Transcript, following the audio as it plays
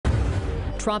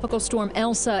Tropical Storm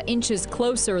Elsa inches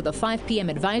closer. The 5 p.m.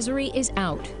 advisory is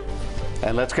out.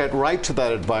 And let's get right to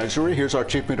that advisory. Here's our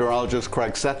Chief Meteorologist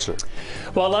Craig Setzer.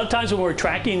 Well, a lot of times when we're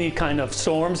tracking these kind of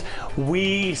storms,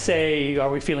 we say, are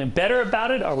we feeling better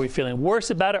about it? Are we feeling worse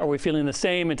about it? Are we feeling the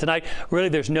same? And tonight, really,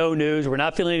 there's no news. We're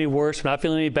not feeling any worse. We're not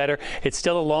feeling any better. It's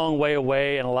still a long way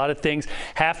away, and a lot of things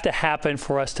have to happen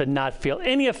for us to not feel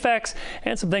any effects,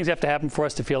 and some things have to happen for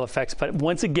us to feel effects. But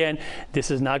once again,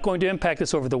 this is not going to impact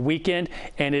us over the weekend,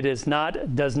 and it does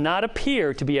not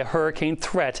appear to be a hurricane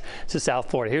threat to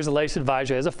South Florida. Here's the latest advisory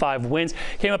as a 5 winds.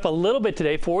 Came up a little bit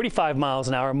today, 45 miles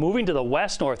an hour, moving to the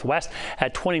west-northwest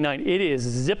at 29. It is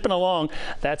zipping along.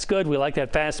 That's good. We like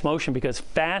that fast motion because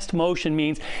fast motion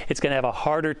means it's going to have a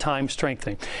harder time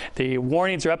strengthening. The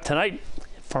warnings are up tonight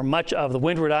for much of the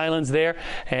Windward Islands there,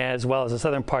 as well as the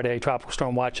southern part of a tropical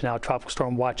storm watch, now tropical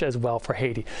storm watch as well for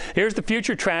Haiti. Here's the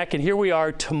future track, and here we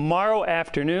are tomorrow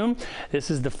afternoon. This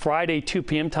is the Friday 2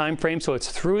 p.m. time frame, so it's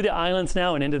through the islands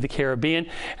now and into the Caribbean.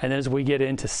 And then as we get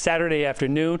into Saturday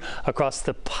afternoon across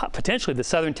the potentially the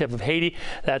southern tip of Haiti,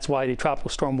 that's why the tropical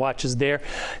storm watch is there.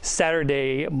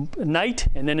 Saturday night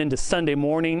and then into Sunday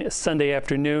morning, Sunday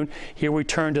afternoon. Here we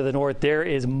turn to the north. There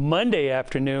is Monday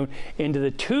afternoon into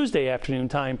the Tuesday afternoon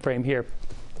time frame here.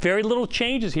 Very little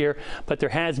changes here, but there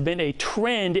has been a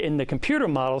trend in the computer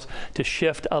models to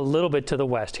shift a little bit to the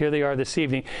west. Here they are this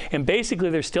evening, and basically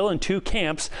they're still in 2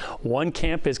 camps. One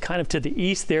camp is kind of to the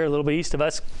east there, a little bit east of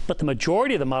us, but the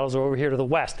majority of the models are over here to the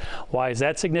west. Why is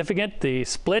that significant, the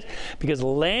split? Because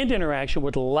land interaction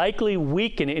would likely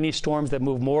weaken any storms that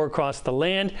move more across the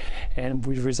land and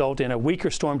would result in a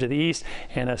weaker storm to the east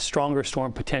and a stronger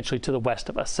storm potentially to the west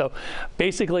of us. So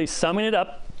basically, summing it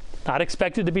up, not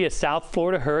expected to be a South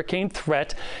Florida hurricane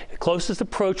threat. The closest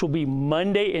approach will be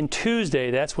Monday and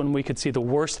Tuesday. That's when we could see the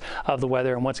worst of the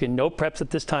weather. And once again, no preps at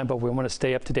this time, but we want to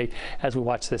stay up to date as we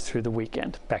watch this through the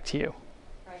weekend. Back to you.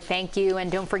 Thank you.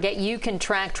 And don't forget, you can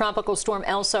track Tropical Storm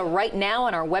Elsa right now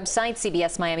on our website,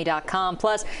 cbsmiami.com.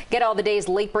 Plus, get all the day's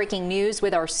late-breaking news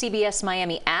with our CBS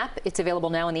Miami app. It's available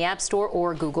now in the App Store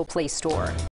or Google Play Store.